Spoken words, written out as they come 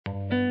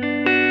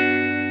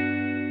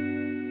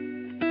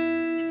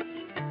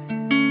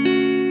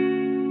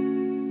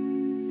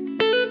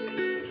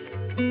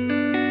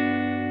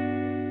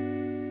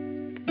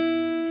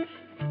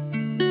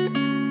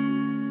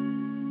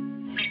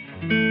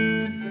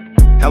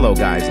Hello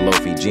guys,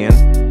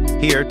 LofiJian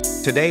here.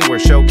 Today we're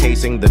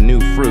showcasing the new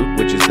fruit,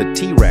 which is the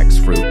T-Rex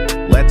fruit.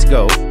 Let's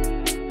go.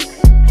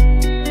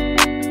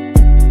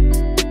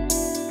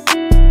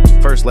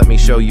 First, let me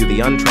show you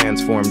the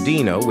untransformed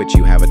Dino, which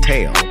you have a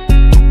tail.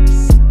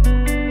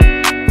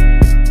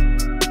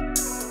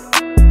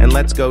 And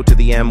let's go to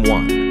the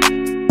M1.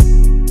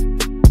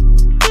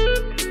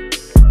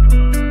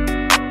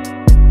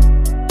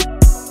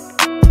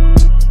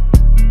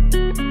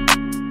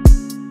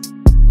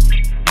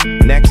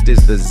 Next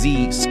is the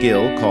Z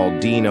skill called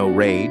Dino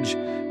Rage.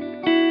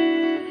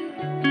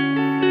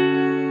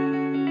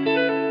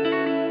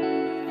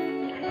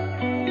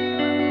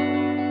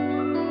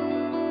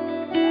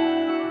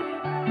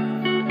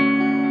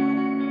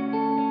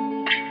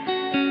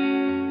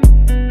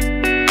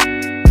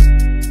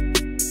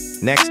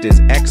 Next is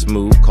X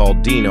move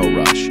called Dino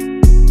Rush.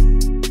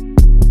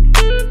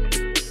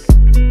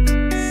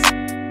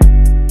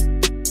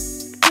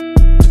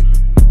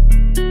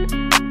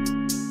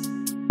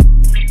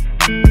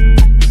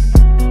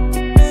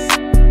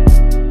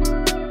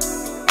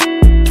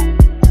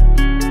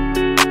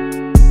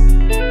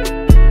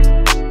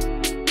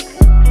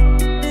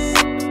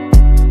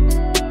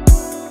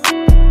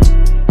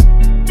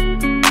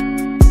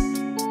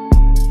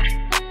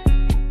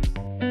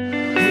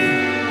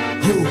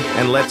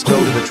 And let's go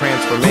to the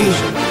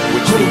transformation,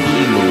 which the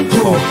E move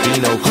called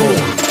Dino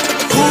Form.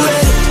 Who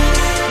ready?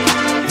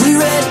 We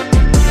ready.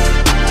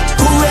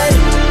 Who ready?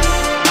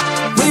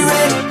 We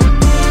ready.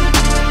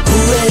 Who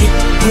ready?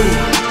 Who?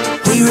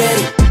 We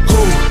ready.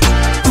 Who?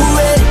 Who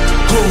ready?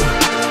 Who?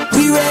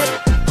 We ready.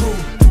 Who?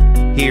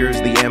 Here's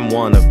the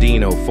M1 of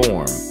Dino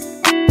Form.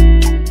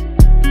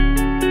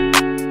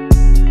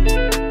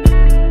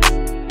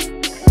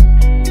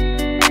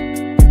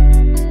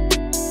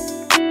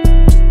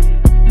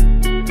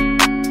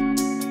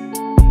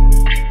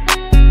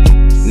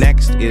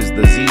 Next is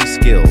the Z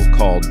skill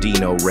called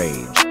Dino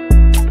Rage.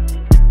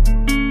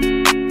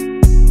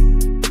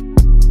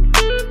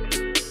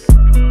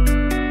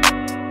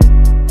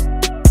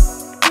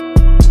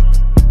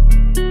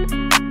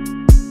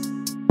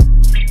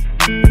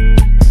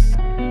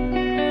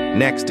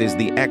 Next is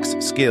the X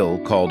skill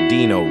called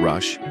Dino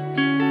Rush.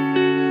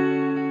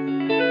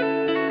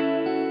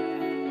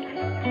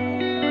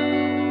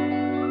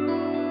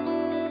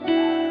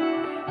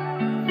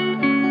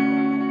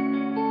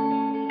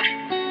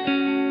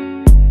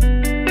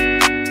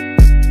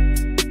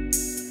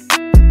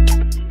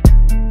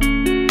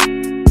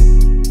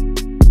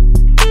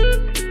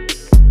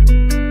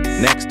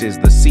 Next is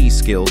the C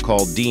skill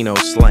called Dino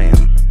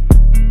Slam.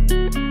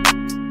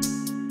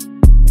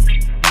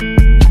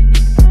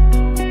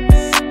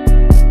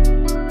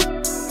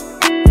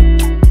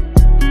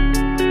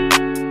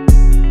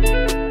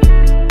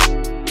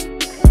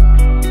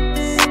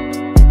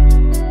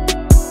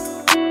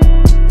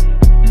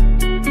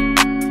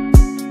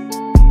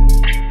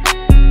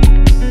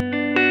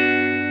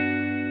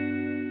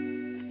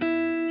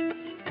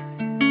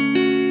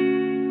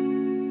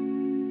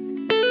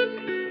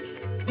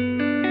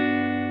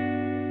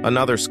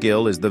 Another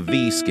skill is the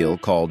V skill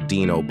called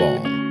Dino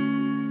Ball.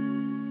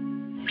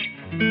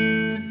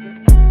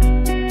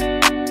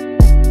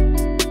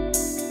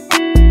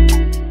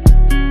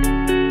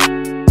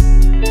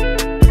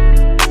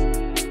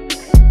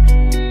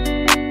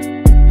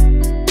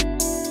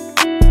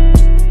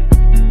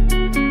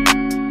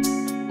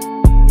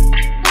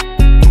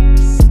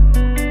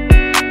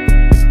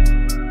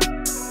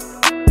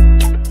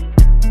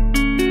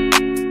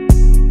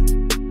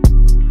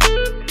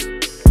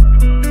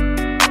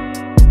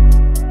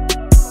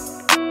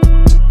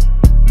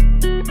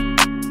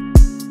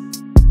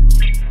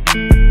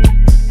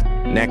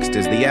 Next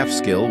is the F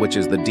skill, which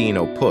is the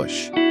Dino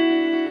Push.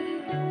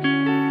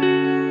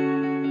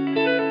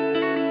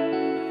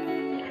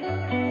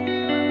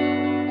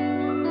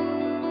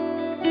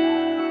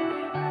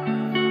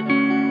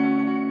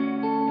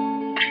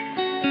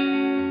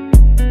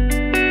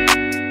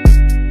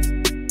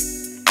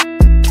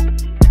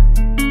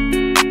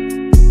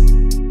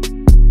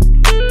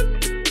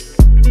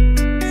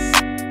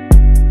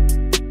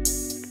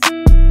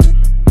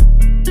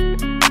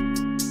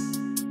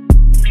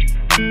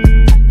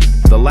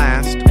 The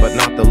last, but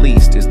not the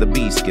least, is the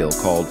B skill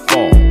called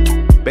Fall.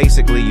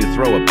 Basically, you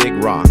throw a big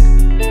rock.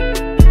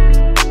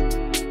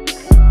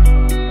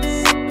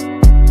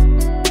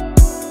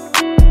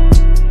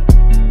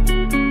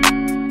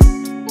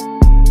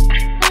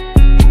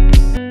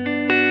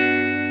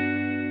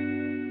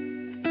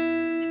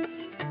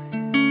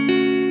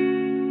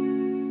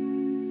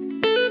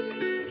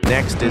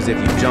 Next is if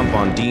you jump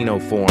on Dino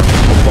Form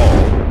and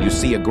fall, you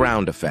see a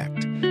ground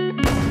effect.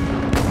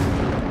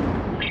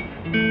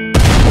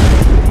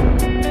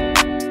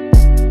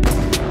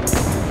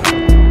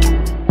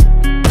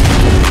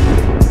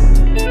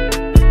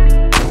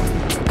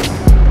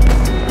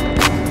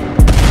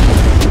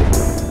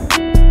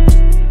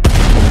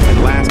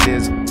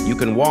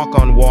 You can walk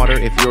on water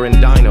if you're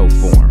in Dino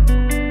form.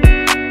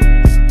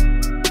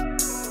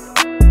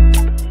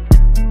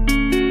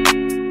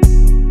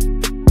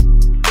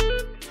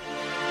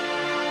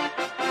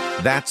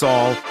 That's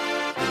all.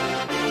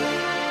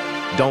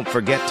 Don't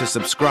forget to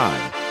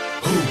subscribe.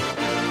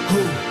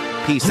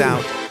 Peace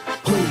out.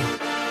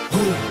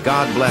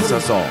 God bless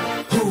us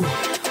all.